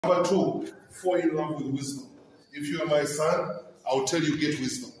Number 2, fall in love with wisdom. If you are my son, I'll tell you, get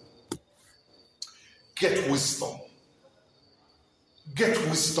wisdom. Get wisdom. Get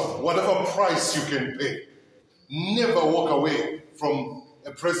wisdom. Whatever price you can pay. Never walk away from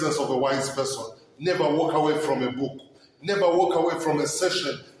the presence of a wise person. Never walk away from a book. Never walk away from a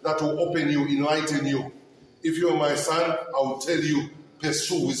session that will open you, enlighten you. If you are my son, I will tell you,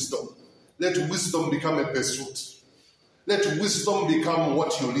 pursue wisdom. Let wisdom become a pursuit. Let wisdom become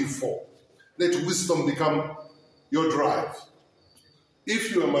what you live for. Let wisdom become your drive.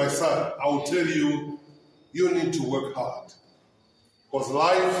 If you are my son, I will tell you, you need to work hard. Because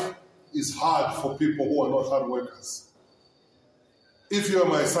life is hard for people who are not hard workers. If you are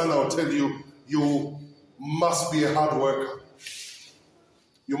my son, I will tell you, you must be a hard worker.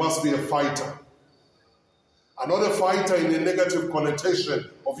 You must be a fighter. I'm not a fighter in a negative connotation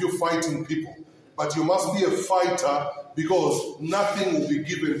of you fighting people, but you must be a fighter because nothing will be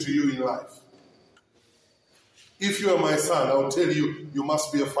given to you in life. If you are my son, I will tell you, you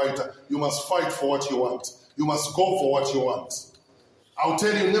must be a fighter. You must fight for what you want. You must go for what you want. I'll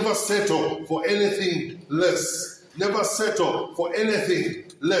tell you, never settle for anything less. Never settle for anything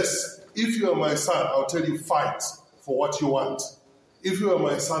less. If you are my son, I'll tell you, fight for what you want. If you are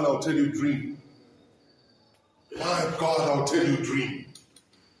my son, I'll tell you, dream. My God, I'll tell you, dream.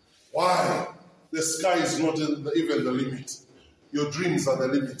 Why? The sky is not even the limit. Your dreams are the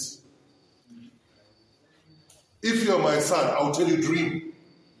limit. If you are my son, I'll tell you, dream.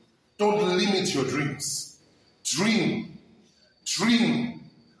 Don't limit your dreams. Dream. Dream.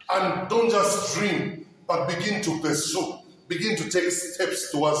 And don't just dream, but begin to pursue. Begin to take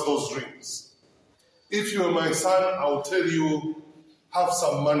steps towards those dreams. If you are my son, I'll tell you, have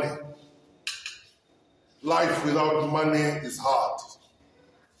some money. Life without money is hard.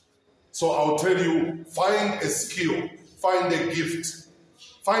 So I'll tell you, find a skill, find a gift,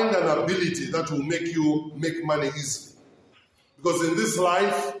 find an ability that will make you make money easily. Because in this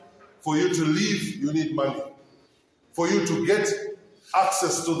life, for you to live, you need money. For you to get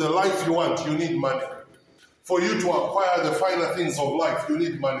access to the life you want, you need money. For you to acquire the finer things of life, you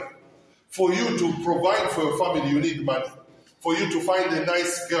need money. For you to provide for your family, you need money. For you to find a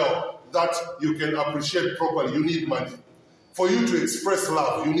nice girl that you can appreciate properly, you need money. For you to express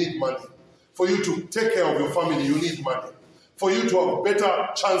love, you need money. For you to take care of your family, you need money. For you to have better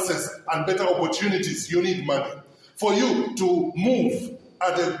chances and better opportunities, you need money. For you to move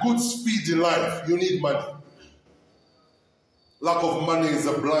at a good speed in life, you need money. Lack of money is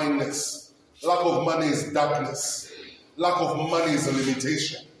a blindness. Lack of money is darkness. Lack of money is a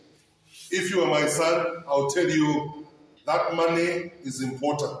limitation. If you are my son, I'll tell you that money is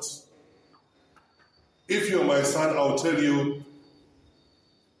important. If you're my son, I'll tell you,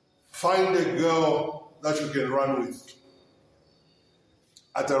 find a girl that you can run with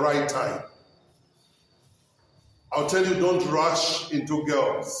at the right time. I'll tell you, don't rush into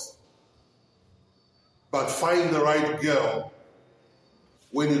girls, but find the right girl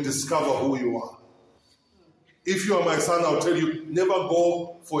when you discover who you are. If you are my son, I'll tell you, never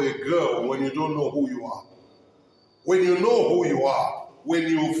go for a girl when you don't know who you are. When you know who you are, when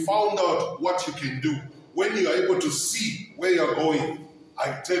you found out what you can do, when you are able to see where you're going,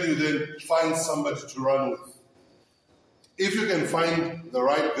 I tell you then, find somebody to run with. If you can find the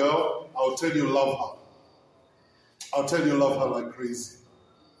right girl, I'll tell you, love her. I'll tell you, love her like crazy.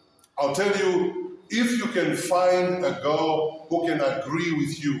 I'll tell you, if you can find a girl who can agree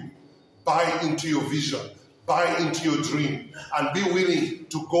with you, buy into your vision, buy into your dream, and be willing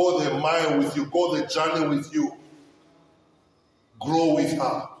to go the mile with you, go the journey with you, grow with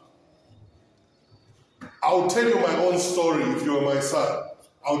her. I'll tell you my own story if you are my son.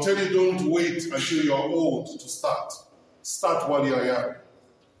 I'll tell you, don't wait until you are old to start. Start while you are young.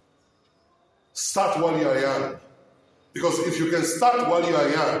 Start while you are young. Because if you can start while you are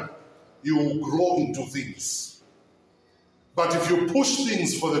young, you will grow into things. But if you push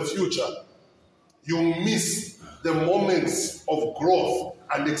things for the future, you miss the moments of growth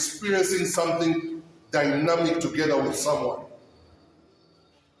and experiencing something dynamic together with someone.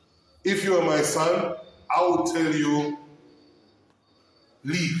 If you are my son, I will tell you,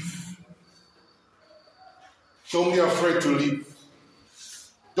 leave. Don't be afraid to leave.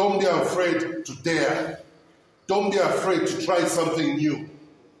 Don't be afraid to dare. Don't be afraid to try something new.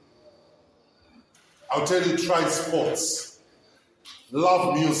 I'll tell you, try sports.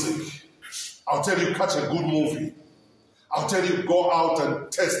 Love music. I'll tell you, catch a good movie. I'll tell you, go out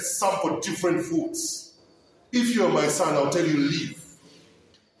and test sample different foods. If you are my son, I'll tell you, leave.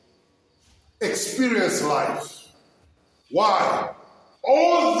 Experience life. Why?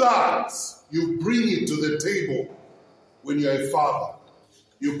 All that, you bring it to the table when you're a father.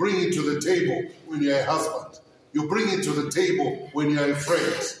 You bring it to the table when you're a husband. You bring it to the table when you're a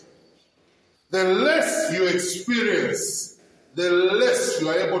friend. The less you experience, the less you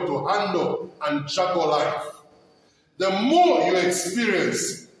are able to handle and juggle life. The more you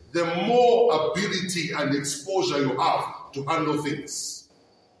experience, the more ability and exposure you have to handle things.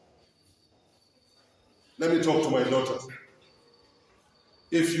 Let me talk to my daughters.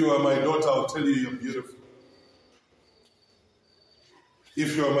 If you are my daughter, I'll tell you you're beautiful.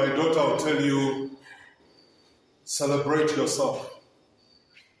 If you are my daughter, I'll tell you, celebrate yourself.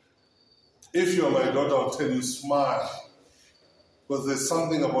 If you are my daughter, I'll tell you, smile. Because there's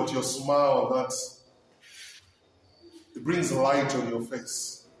something about your smile that it brings light on your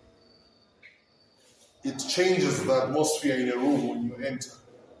face. It changes the atmosphere in a room when you enter.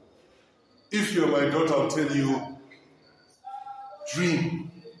 If you're my daughter, I'll tell you,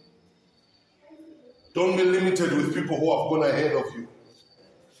 dream. Don't be limited with people who have gone ahead of you.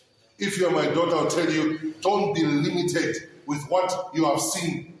 If you're my daughter, I'll tell you, don't be limited with what you have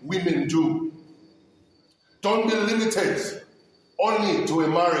seen women do. Don't be limited only to a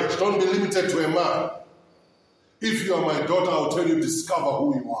marriage. Don't be limited to a man. If you are my daughter, I'll tell you, discover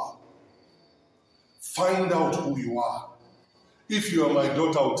who you are. Find out who you are. If you are my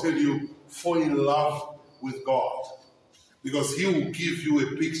daughter, I'll tell you, fall in love with God. Because He will give you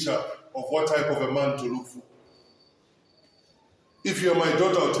a picture of what type of a man to look for. If you are my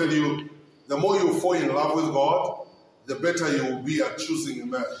daughter, I'll tell you, the more you fall in love with God, the better you will be at choosing a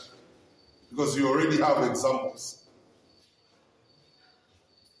man. Because you already have examples.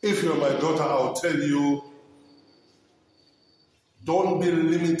 If you're my daughter, I'll tell you, don't be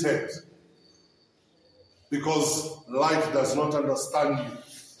limited. Because life does not understand you.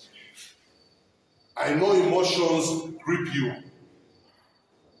 I know emotions grip you,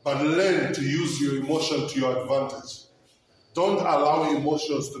 but learn to use your emotion to your advantage. Don't allow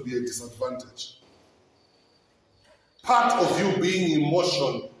emotions to be a disadvantage. Part of you being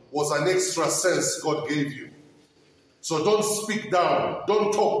emotion was an extra sense God gave you. So don't speak down.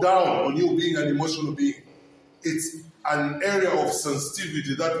 Don't talk down on you being an emotional being. It's an area of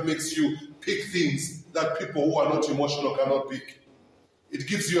sensitivity that makes you pick things that people who are not emotional cannot pick. It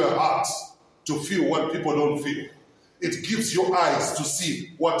gives you a heart to feel what people don't feel. It gives you eyes to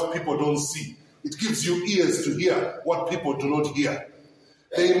see what people don't see. It gives you ears to hear what people do not hear.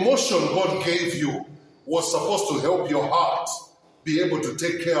 The emotion God gave you was supposed to help your heart be able to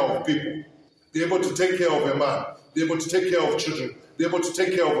take care of people, be able to take care of a man, be able to take care of children, be able to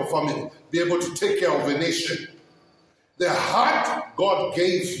take care of a family, be able to take care of a nation. The heart God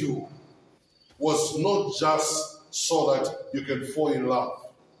gave you was not just so that you can fall in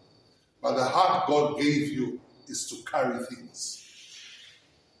love, but the heart God gave you is to carry things.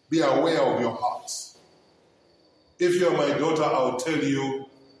 Be aware of your heart. If you're my daughter, I'll tell you,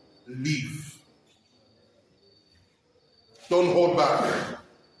 live. Don't hold back.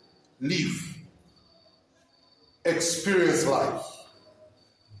 Live. Experience life.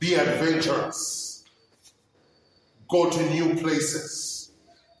 Be adventurous. Go to new places.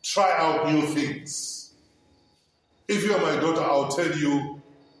 Try out new things. If you're my daughter, I'll tell you,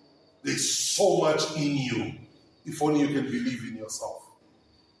 there's so much in you, if only you can believe in yourself.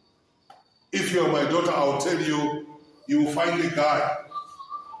 If you're my daughter, I'll tell you, you will find a guy.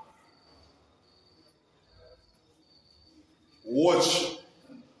 Watch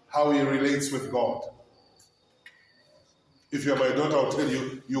how he relates with God. If you're my daughter, I'll tell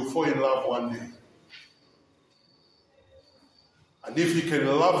you, you'll fall in love one day. And if he can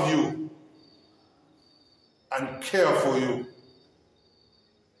love you and care for you,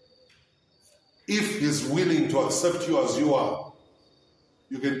 if he's willing to accept you as you are,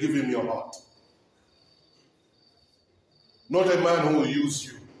 you can give him your heart. Not a man who will use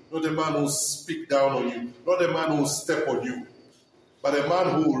you, not a man who will speak down on you, not a man who will step on you, but a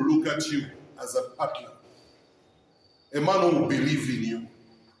man who will look at you as a partner. A man who will believe in you.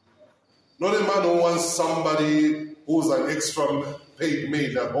 Not a man who wants somebody who's an extra paid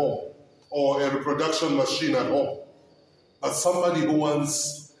maid at home or a reproduction machine at home, but somebody who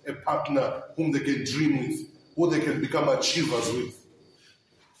wants a partner whom they can dream with, who they can become achievers with.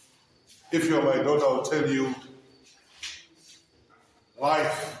 If you're my daughter, I'll tell you,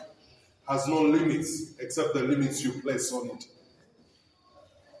 life has no limits except the limits you place on it.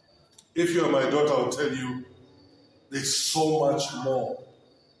 If you're my daughter, I'll tell you, there's so much more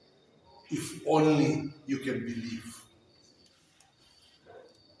if only you can believe.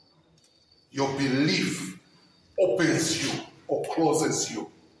 Your belief opens you or closes you.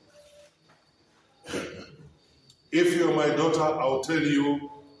 If you're my daughter, I'll tell you,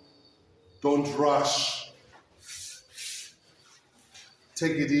 don't rush.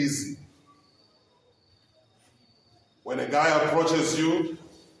 Take it easy. When a guy approaches you,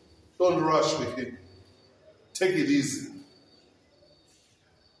 don't rush with him. Take it easy.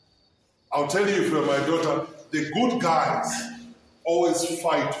 I'll tell you, if you're my daughter, the good guys always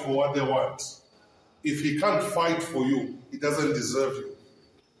fight for what they want. If he can't fight for you, he doesn't deserve you.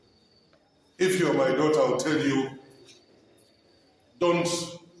 If you're my daughter, I'll tell you, don't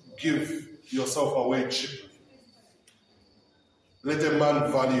give yourself away cheaply. Let a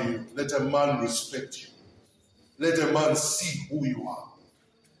man value you. Let a man respect you. Let a man see who you are.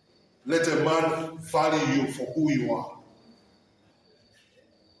 Let a man value you for who you are.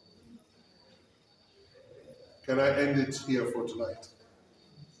 Can I end it here for tonight?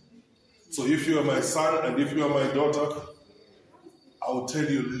 So if you are my son and if you are my daughter, I will tell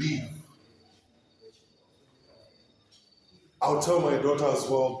you, leave. I'll tell my daughter as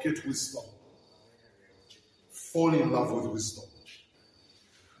well, get wisdom. Fall in love with wisdom.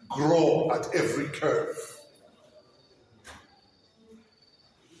 Grow at every curve.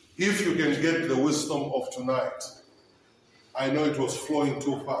 If you can get the wisdom of tonight, I know it was flowing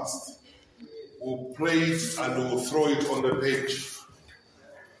too fast. We'll play it and we'll throw it on the page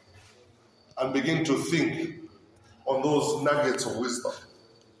and begin to think on those nuggets of wisdom.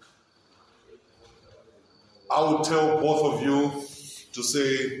 I would tell both of you to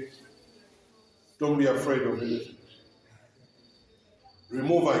say, don't be afraid of anything.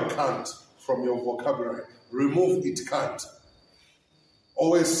 Remove I can't from your vocabulary. Remove it can't.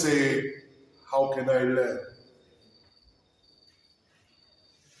 Always say, how can I learn?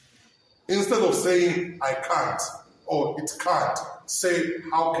 Instead of saying, I can't or it can't, say,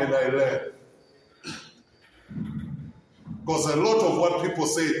 how can I learn? Because a lot of what people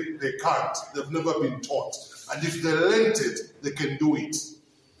say they can't, they've never been taught. And if they learned it, they can do it.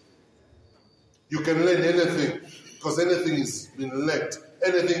 You can learn anything because anything is been learned,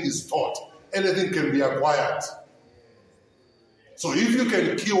 anything is taught, anything can be acquired. So if you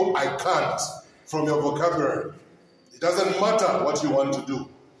can kill I can't from your vocabulary, it doesn't matter what you want to do,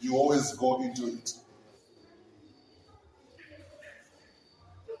 you always go into it.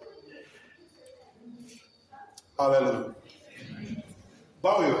 Hallelujah.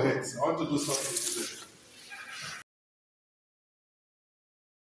 Bow your heads. I want to do something today.